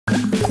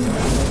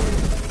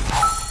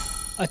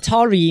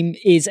Atarim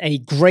is a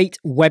great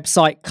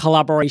website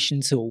collaboration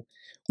tool.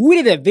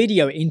 We did a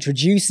video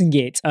introducing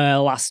it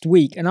last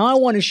week, and I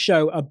want to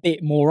show a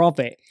bit more of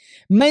it.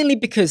 Mainly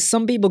because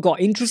some people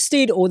got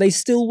interested or they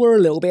still were a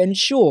little bit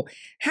unsure.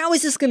 How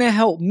is this going to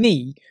help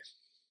me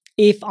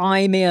if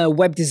I'm a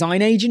web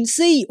design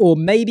agency or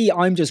maybe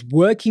I'm just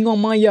working on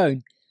my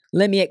own?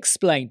 Let me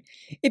explain.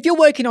 If you're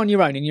working on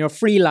your own and you're a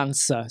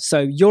freelancer,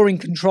 so you're in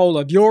control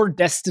of your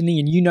destiny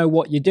and you know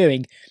what you're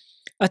doing,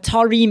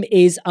 Atarim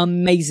is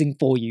amazing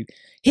for you.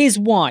 Here's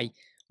why.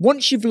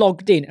 Once you've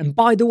logged in, and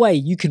by the way,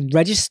 you can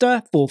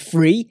register for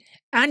free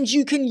and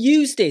you can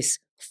use this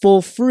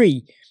for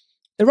free.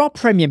 There are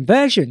premium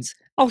versions.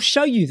 I'll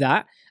show you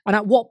that. And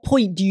at what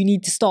point do you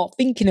need to start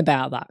thinking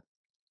about that?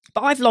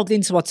 But I've logged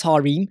into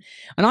Atarim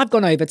and I've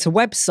gone over to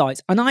websites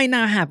and I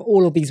now have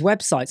all of these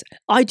websites.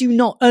 I do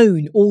not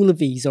own all of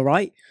these, all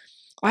right?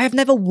 I have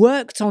never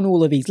worked on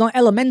all of these, like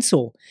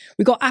Elementor.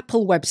 We've got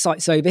Apple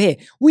websites over here.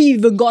 We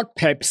even got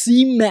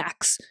Pepsi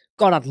Max.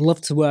 God, I'd love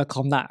to work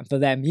on that for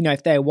them. You know,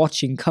 if they're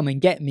watching, come and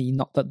get me.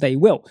 Not that they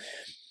will.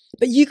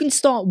 But you can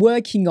start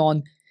working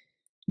on,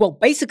 well,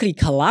 basically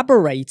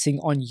collaborating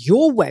on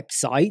your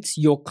websites,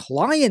 your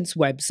clients'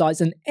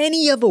 websites, and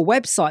any other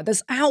website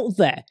that's out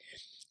there.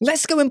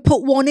 Let's go and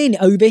put one in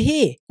over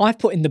here. I've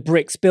put in the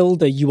Bricks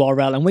Builder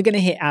URL and we're going to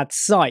hit add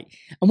site.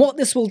 And what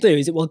this will do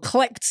is it will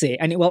collect it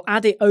and it will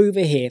add it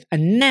over here.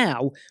 And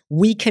now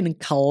we can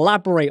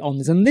collaborate on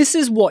this. And this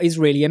is what is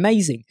really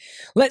amazing.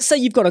 Let's say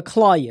you've got a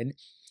client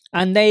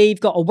and they've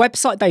got a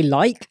website they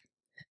like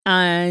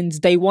and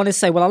they want to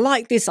say, well, I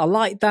like this, I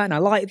like that, and I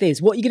like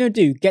this. What are you going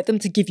to do? Get them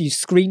to give you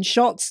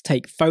screenshots,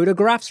 take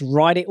photographs,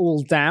 write it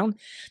all down.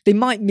 They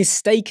might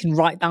mistake and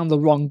write down the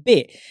wrong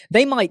bit.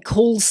 They might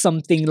call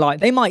something like,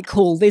 they might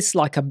call this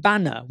like a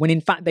banner when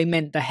in fact they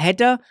meant the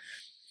header.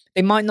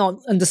 They might not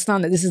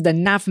understand that this is the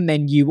nav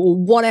menu or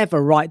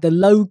whatever, right? The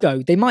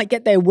logo. They might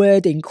get their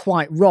wording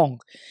quite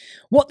wrong.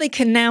 What they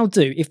can now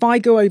do, if I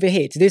go over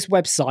here to this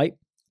website,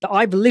 that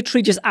I've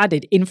literally just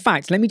added. In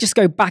fact, let me just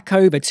go back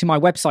over to my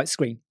website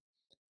screen.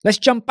 Let's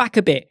jump back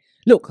a bit.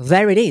 Look,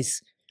 there it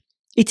is.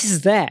 It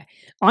is there.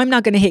 I'm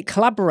now going to hit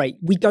collaborate.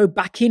 We go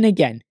back in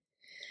again.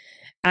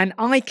 And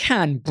I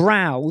can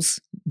browse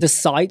the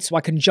site, so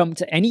I can jump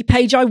to any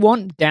page I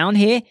want down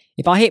here.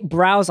 If I hit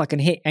browse, I can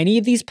hit any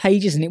of these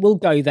pages and it will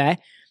go there.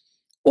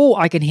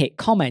 Or I can hit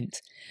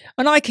comment.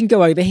 And I can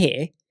go over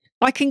here.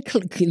 I can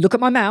look at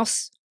my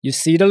mouse. You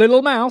see the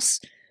little mouse?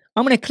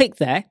 I'm going to click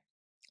there.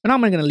 And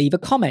I'm going to leave a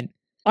comment.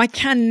 I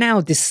can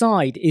now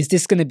decide, is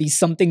this going to be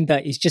something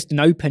that is just an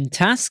open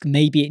task?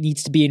 Maybe it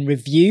needs to be in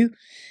review.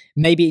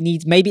 Maybe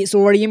it's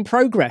already in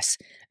progress.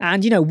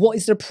 And you know, what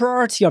is the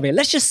priority of it?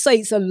 Let's just say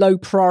it's a low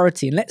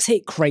priority and let's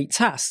hit create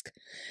task.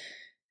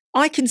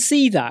 I can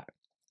see that.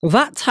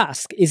 That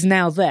task is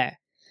now there.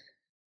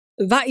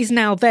 That is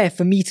now there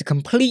for me to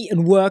complete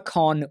and work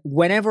on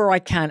whenever I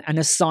can and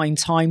assign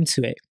time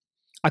to it.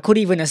 I could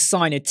even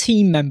assign a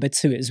team member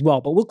to it as well,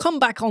 but we'll come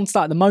back onto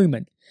that in a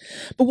moment.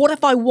 But what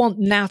if I want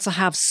now to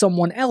have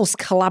someone else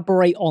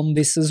collaborate on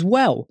this as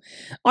well?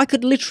 I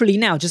could literally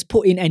now just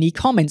put in any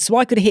comments. So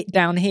I could hit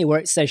down here where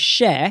it says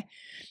share,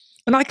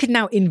 and I could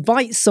now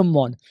invite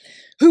someone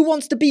who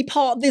wants to be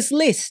part of this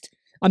list.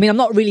 I mean, I'm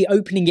not really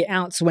opening it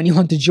out to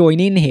anyone to join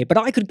in here, but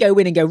I could go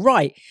in and go,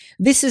 right,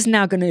 this is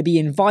now going to be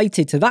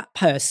invited to that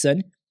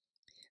person.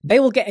 They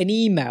will get an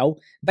email.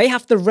 They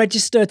have to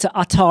register to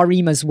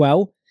Atarim as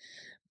well.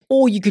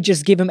 Or you could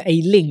just give them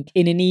a link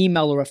in an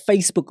email or a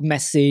Facebook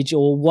message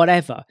or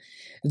whatever.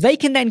 They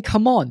can then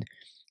come on.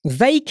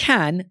 They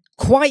can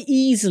quite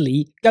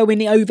easily go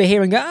in over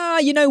here and go,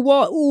 you know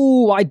what?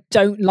 Ooh, I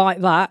don't like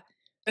that.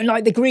 I don't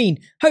like the green.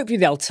 Hopefully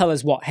they'll tell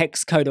us what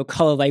hex code or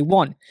color they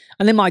want.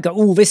 And they might go,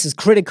 oh, this is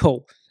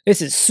critical. This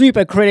is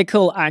super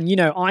critical. And, you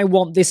know, I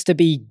want this to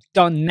be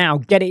done now.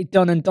 Get it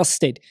done and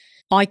dusted.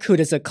 I could,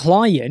 as a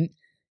client,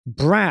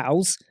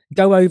 browse,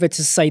 go over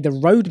to, say, the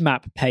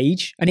roadmap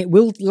page, and it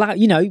will allow,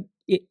 you know,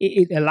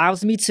 it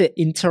allows me to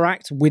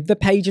interact with the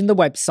page and the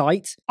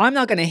website. I'm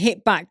now going to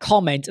hit back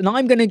comment, and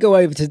I'm going to go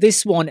over to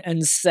this one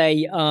and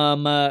say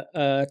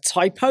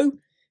typo,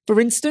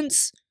 for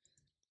instance,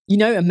 you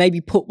know, and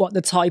maybe put what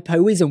the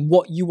typo is and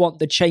what you want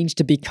the change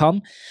to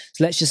become.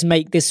 So let's just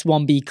make this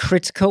one be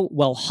critical.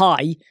 Well,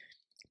 high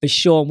for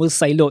sure. And we'll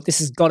say, look, this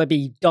has got to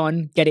be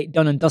done. Get it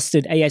done and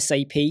dusted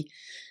ASAP.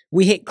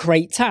 We hit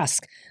create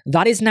task.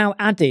 That is now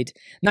added.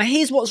 Now,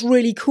 here's what's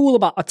really cool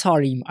about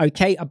Atarim,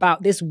 okay,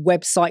 about this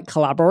website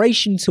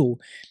collaboration tool.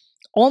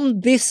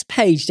 On this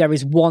page, there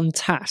is one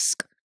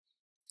task.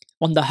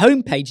 On the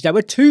home page, there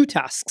are two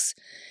tasks.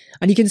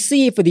 And you can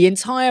see for the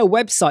entire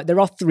website, there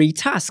are 3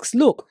 tasks.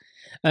 Look,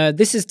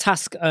 this is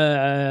task,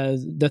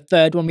 the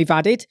third one we've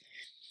added.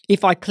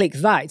 If I click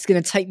that, it's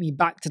going to take me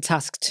back to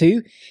task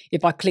 2.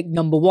 If I click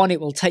number 1,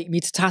 it will take me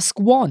to task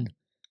 1.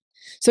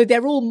 So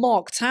they're all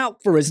marked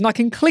out for us, and I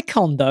can click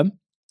on them,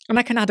 and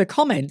I can add a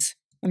comment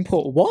and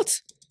put,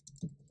 what?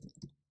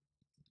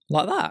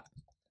 Like that.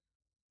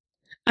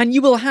 And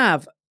you will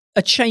have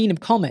a chain of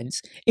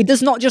comments. It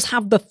does not just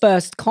have the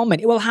first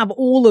comment. It will have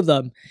all of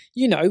them.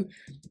 You know,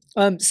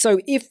 So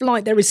if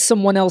like there is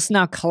someone else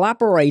now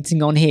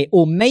collaborating on here,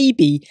 or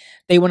maybe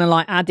they want to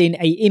like add in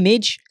a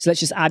image. So let's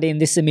just add in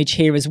this image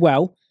here as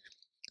well.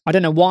 I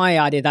don't know why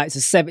I did that.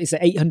 It's an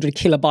 800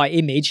 kilobyte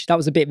image. That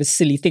was a bit of a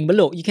silly thing. But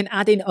look, you can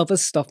add in other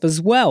stuff as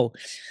well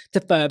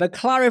to further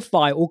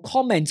clarify or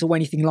comment or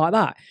anything like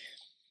that.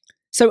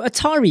 So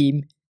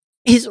Atarim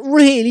is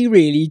really,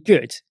 really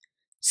good.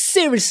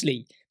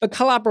 Seriously, for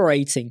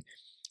collaborating.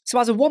 So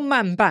as a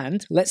one-man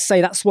band, let's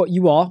say that's what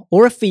you are,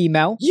 or a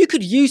female, you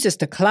could use this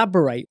to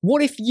collaborate.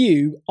 What if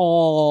you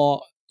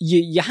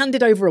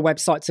handed over a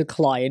website to a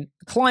client,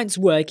 the client's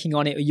working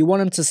on it, or you want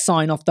them to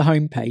sign off the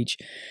homepage?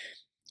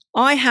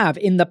 I have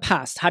in the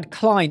past had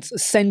clients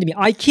send me,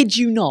 I kid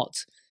you not,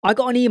 I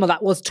got an email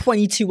that was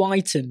 22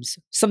 items,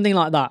 something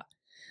like that.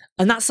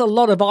 And that's a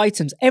lot of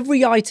items.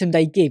 Every item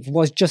they give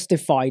was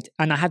justified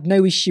and I had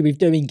no issue with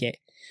doing it.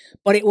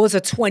 But it was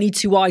a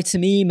 22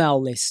 item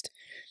email list.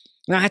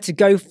 And I had to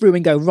go through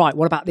and go, right,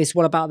 what about this?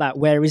 What about that?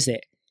 Where is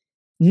it?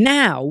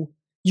 Now,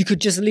 you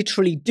could just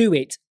literally do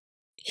it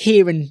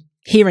here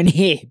and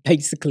here,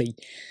 basically,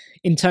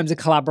 in terms of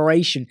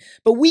collaboration.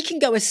 But we can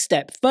go a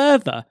step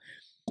further.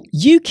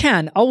 You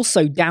can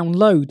also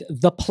download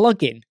the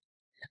plugin.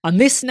 And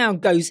this now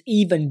goes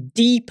even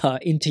deeper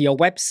into your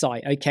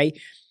website, okay?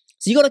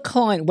 So you got a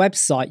client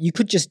website, you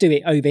could just do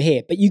it over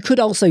here, but you could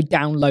also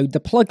download the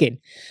plugin.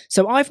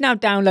 So I've now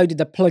downloaded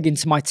the plugin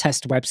to my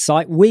test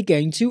website. We're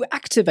going to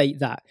activate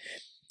that.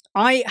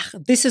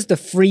 This is the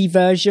free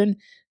version,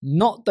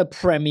 not the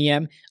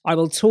premium. I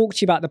will talk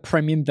to you about the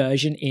premium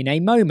version in a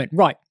moment.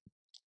 Right.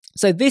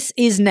 So this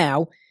is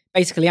now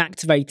basically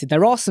activated.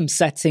 There are some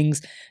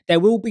settings.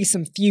 There will be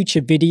some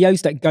future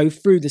videos that go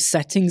through the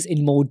settings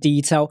in more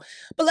detail.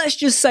 But let's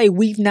just say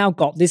we've now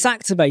got this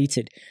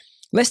activated.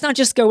 Let's now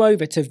just go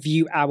over to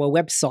view our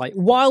website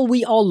while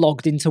we are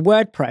logged into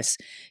WordPress.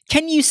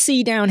 Can you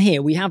see down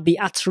here, we have the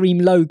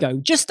Atarim logo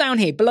just down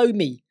here below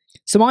me.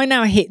 So I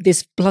now hit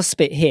this plus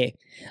bit here.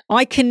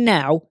 I can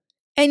now,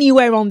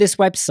 anywhere on this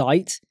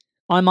website,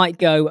 I might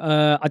go,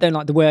 I don't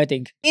like the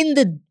wording. In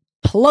the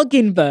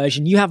plugin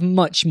version, you have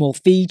much more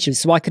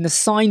features. So I can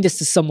assign this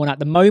to someone. At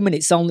the moment,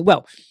 it's only,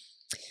 well,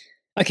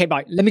 okay,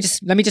 right. Let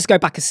me just go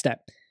back a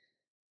step.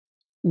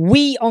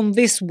 We on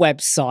this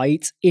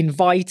website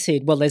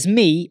invited, well, there's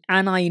me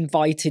and I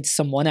invited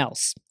someone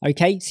else.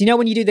 Okay. So, you know,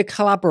 when you do the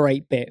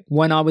collaborate bit,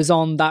 when I was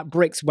on that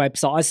Bricks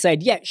website, I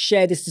said, yeah,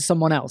 share this to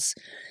someone else.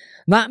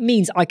 That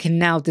means I can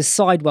now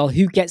decide, well,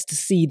 who gets to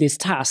see this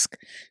task,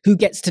 who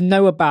gets to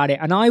know about it.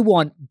 And I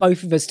want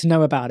both of us to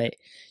know about it.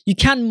 You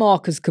can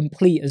mark as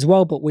complete as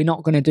well, but we're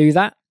not going to do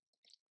that.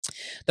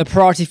 The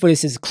priority for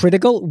this is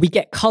critical. We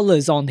get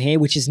colors on here,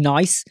 which is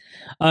nice.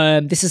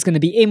 This is going to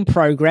be in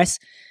progress.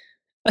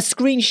 A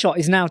screenshot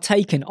is now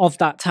taken of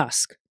that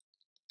task,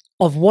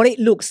 of what it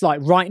looks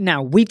like right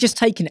now. We've just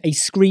taken a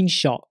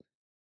screenshot.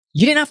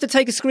 You didn't have to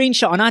take a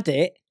screenshot and add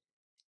it.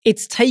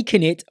 It's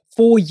taken it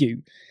for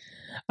you.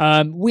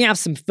 We have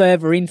some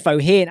further info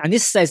here, and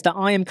this says that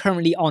I am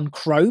currently on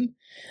Chrome.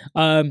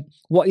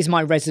 What is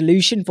my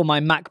resolution for my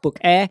MacBook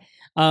Air?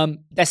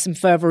 There's some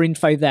further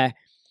info there.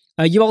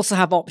 You also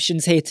have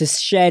options here to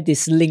share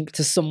this link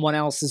to someone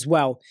else as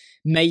well.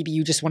 Maybe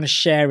you just want to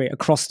share it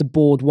across the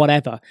board,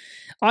 whatever.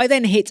 I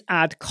then hit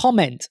add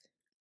comment.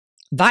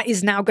 That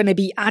is now going to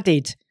be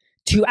added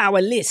to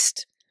our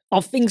list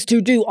of things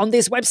to do on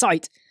this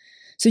website.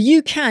 So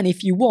you can,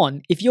 if you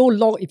want, if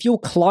your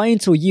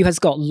client or you has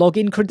got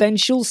login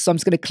credentials, so I'm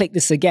just going to click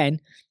this again,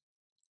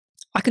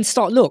 I can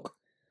start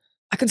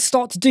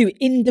to do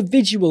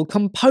individual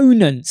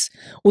components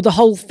or the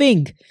whole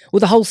thing or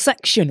the whole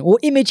section or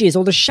images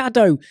or the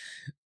shadow.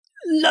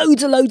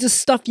 Loads of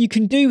stuff you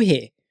can do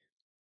here,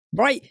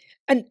 right?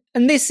 And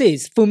this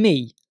is, for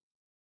me,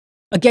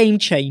 a game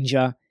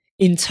changer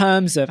in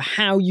terms of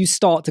how you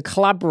start to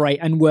collaborate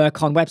and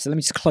work on websites. Let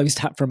me just close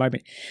that for a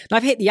moment. And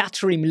I've hit the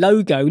Atarim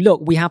logo.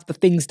 Look, we have the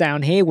things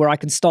down here where I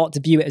can start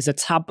to view it as a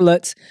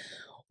tablet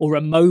or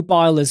a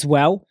mobile as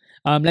well.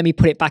 Let me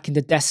put it back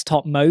into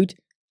desktop mode.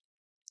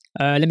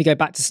 Let me go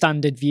back to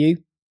standard view.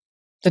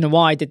 Don't know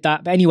why I did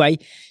that. But anyway,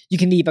 you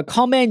can leave a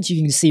comment.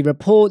 You can see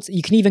reports.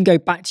 You can even go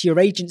back to your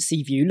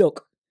agency view.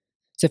 Look.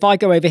 So if I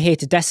go over here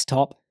to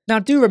desktop. Now,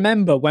 do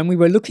remember when we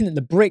were looking at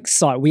the Bricks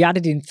site, we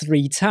added in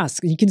 3 tasks.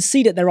 And you can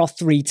see that there are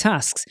 3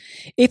 tasks.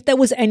 If there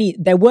was any,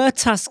 there were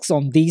tasks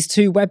on these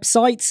 2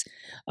 websites.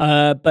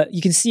 But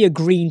you can see a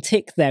green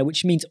tick there,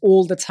 which means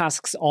all the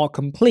tasks are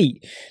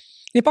complete.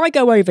 If I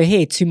go over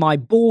here to my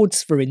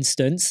boards, for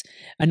instance,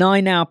 and I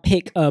now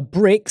pick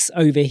Bricks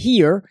over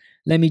here,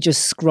 let me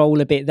just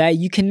scroll a bit there,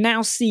 you can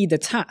now see the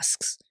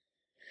tasks.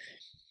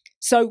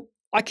 So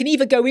I can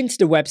either go into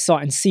the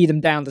website and see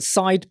them down the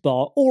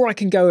sidebar, or I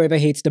can go over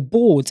here to the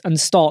boards and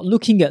start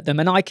looking at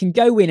them, and I can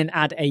go in and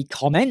add a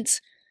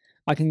comment.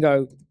 I can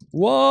go,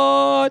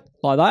 what?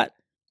 Like that.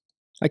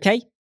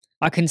 Okay.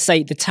 I can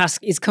say the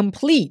task is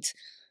complete.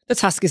 The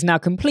task is now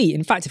complete.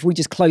 In fact, if we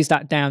just close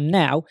that down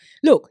now,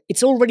 look,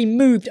 it's already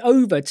moved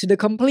over to the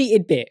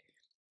completed bit.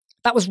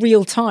 That was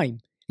real time,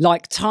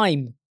 like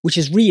time, which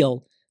is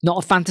real,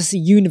 not a fantasy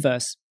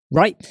universe.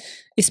 right?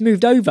 It's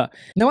moved over.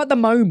 Now, at the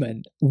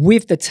moment,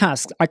 with the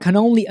task, I can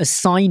only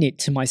assign it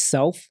to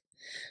myself.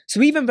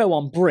 So even though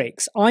on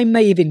Bricks, I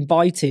may have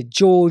invited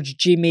George,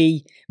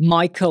 Jimmy,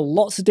 Michael,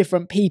 lots of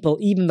different people,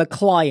 even the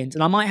client,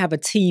 and I might have a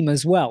team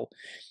as well.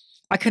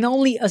 I can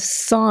only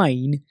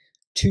assign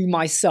to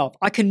myself.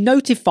 I can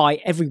notify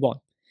everyone.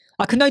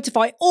 I can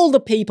notify all the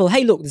people,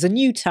 hey, look, there's a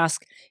new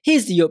task.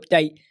 Here's the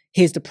update.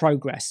 Here's the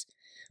progress.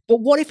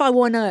 But what if I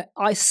want to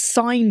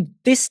assign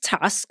this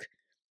task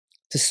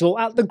to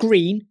sort out the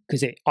green,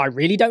 because I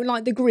really don't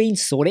like the green,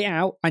 sort it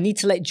out. I need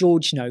to let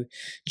George know.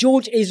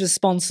 George is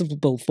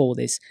responsible for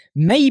this.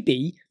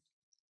 Maybe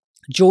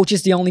George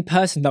is the only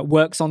person that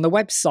works on the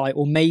website,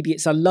 or maybe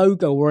it's a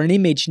logo or an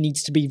image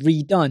needs to be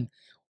redone.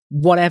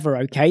 Whatever,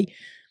 okay?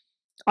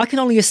 I can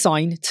only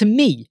assign to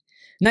me.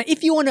 Now,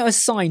 if you want to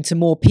assign to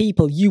more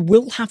people, you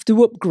will have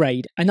to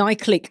upgrade. And I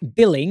click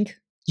billing.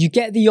 You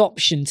get the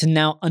option to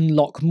now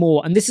unlock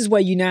more. And this is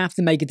where you now have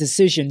to make a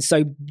decision.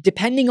 So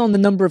depending on the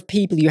number of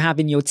people you have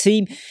in your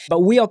team, but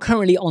we are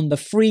currently on the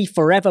free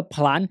forever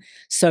plan.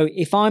 So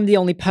if I'm the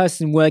only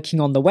person working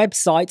on the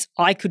website,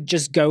 I could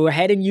just go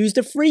ahead and use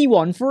the free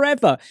one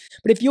forever.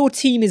 But if your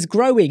team is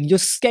growing, you're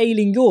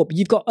scaling up,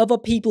 you've got other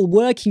people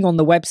working on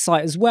the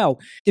website as well.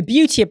 The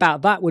beauty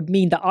about that would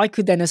mean that I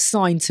could then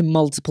assign to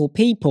multiple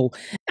people.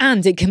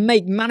 And it can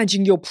make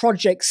managing your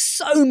project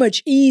so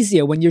much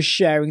easier when you're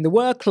sharing the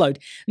workload.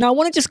 Now, I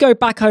want to just go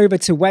back over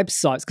to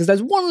websites because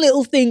there's one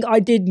little thing I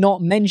did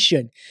not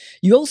mention.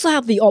 You also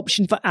have the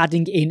option for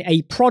adding in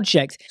a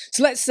project.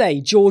 So let's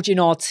say George in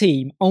our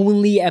team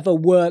only ever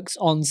works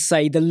on,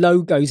 say, the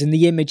logos and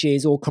the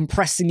images or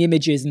compressing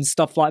images and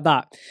stuff like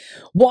that.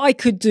 What I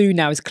could do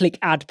now is click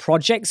add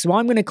project. So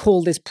I'm going to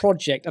call this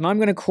project and I'm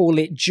going to call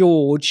it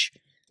George,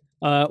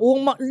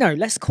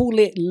 let's call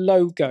it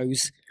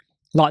logos.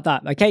 Like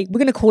that, okay? We're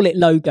going to call it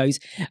logos.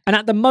 And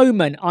at the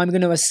moment, I'm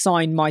going to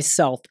assign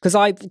myself because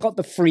I've got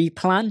the free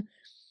plan.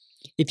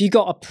 If you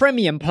got a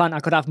premium plan, I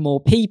could have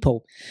more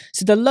people.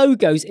 So the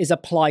logos is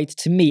applied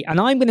to me. And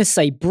I'm going to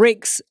say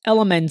Bricks,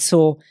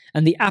 Elementor,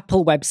 and the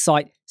Apple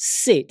website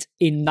sit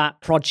in that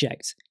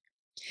project.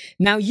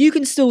 Now, you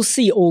can still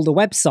see all the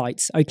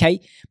websites, okay?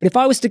 But if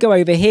I was to go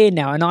over here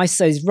now and I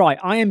says, right,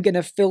 I am going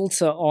to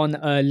filter on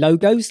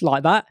logos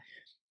like that.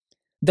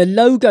 The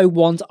logo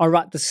ones are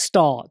at the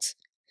start.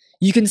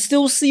 You can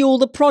still see all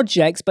the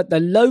projects, but the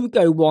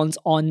logo ones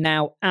are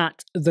now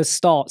at the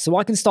start. So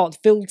I can start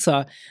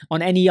filter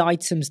on any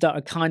items that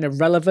are kind of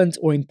relevant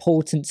or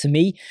important to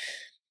me.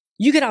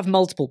 You could have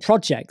multiple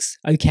projects,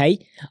 okay?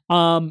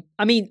 I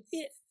mean,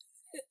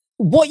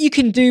 what you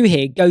can do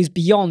here goes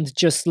beyond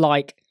just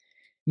like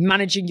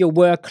managing your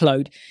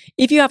workload.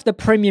 If you have the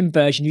premium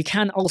version, you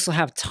can also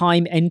have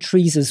time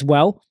entries as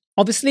well.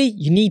 Obviously,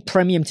 you need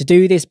premium to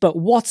do this, but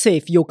what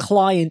if your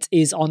client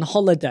is on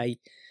holiday?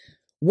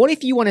 What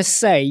if you want to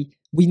say,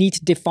 we need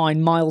to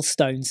define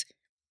milestones?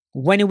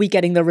 When are we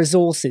getting the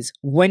resources?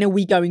 When are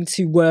we going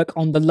to work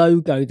on the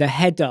logo, the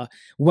header?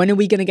 When are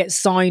we going to get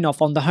sign off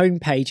on the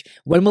homepage?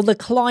 When will the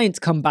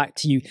client come back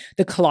to you?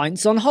 The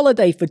client's on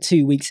holiday for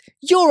 2 weeks.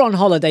 You're on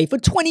holiday for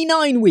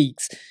 29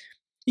 weeks.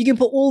 You can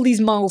put all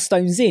these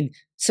milestones in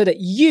so that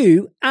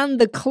you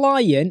and the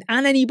client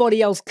and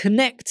anybody else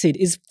connected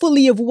is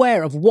fully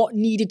aware of what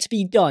needed to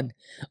be done.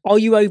 Are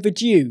you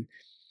overdue?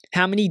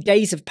 How many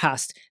days have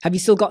passed? Have you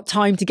still got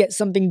time to get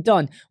something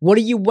done? What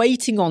are you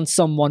waiting on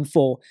someone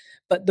for?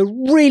 But the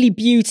really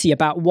beauty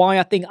about why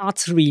I think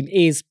Atarim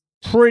is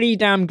pretty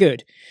damn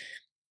good.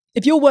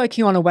 If you're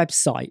working on a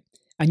website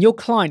and your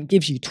client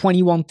gives you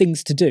 21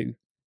 things to do,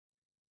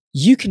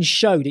 you can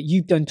show that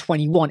you've done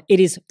 21. It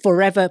is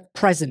forever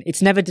present.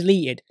 It's never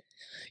deleted.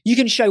 You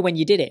can show when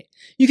you did it.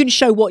 You can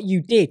show what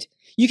you did.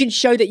 You can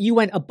show that you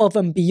went above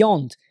and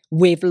beyond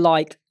with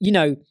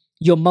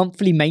your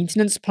monthly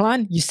maintenance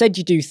plan. You said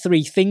you do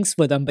 3 things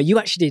for them, but you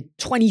actually did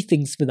 20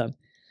 things for them.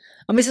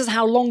 And this is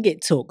how long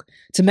it took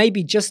to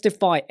maybe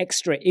justify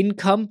extra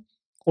income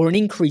or an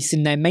increase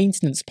in their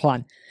maintenance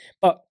plan.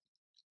 But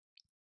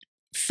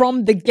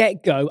from the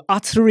get-go,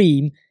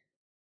 Atarim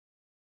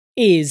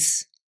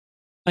is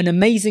an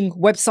amazing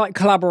website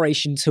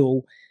collaboration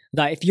tool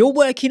that if you're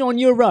working on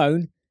your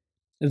own,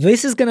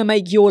 this is going to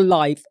make your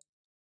life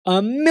a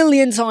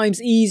million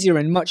times easier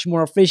and much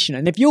more efficient.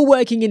 And if you're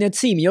working in a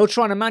team, you're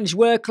trying to manage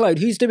workload,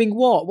 who's doing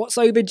what, what's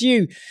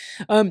overdue?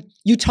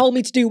 You told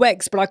me to do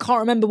X, but I can't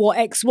remember what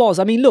X was.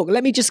 I mean, look,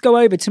 let me just go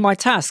over to my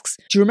tasks.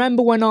 Do you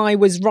remember when I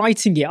was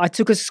writing it? I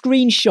took a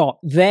screenshot.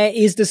 There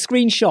is the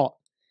screenshot.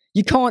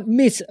 You can't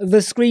miss the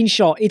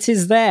screenshot. It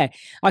is there.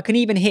 I can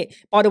even hit,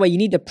 by the way, you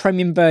need the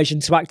premium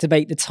version to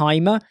activate the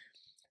timer.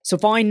 So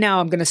if I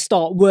now am going to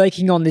start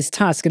working on this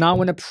task and I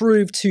want to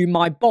prove to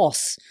my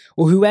boss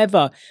or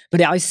whoever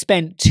that I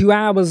spent 2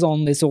 hours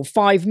on this or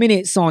 5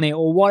 minutes on it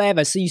or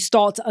whatever. So you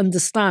start to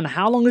understand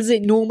how long does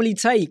it normally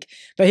take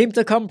for him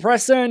to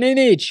compress an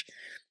image.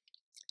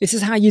 This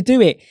is how you do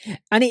it.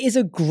 And it is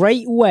a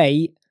great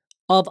way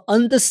of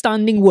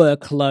understanding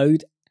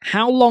workload,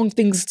 how long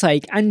things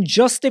take, and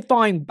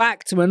justifying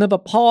back to another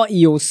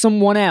party or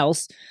someone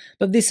else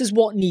that this is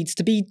what needs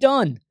to be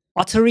done.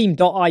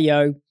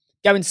 Atarim.io.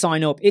 Go and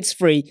sign up. It's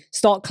free.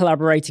 Start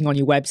collaborating on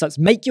your websites.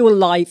 Make your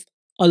life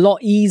a lot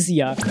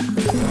easier.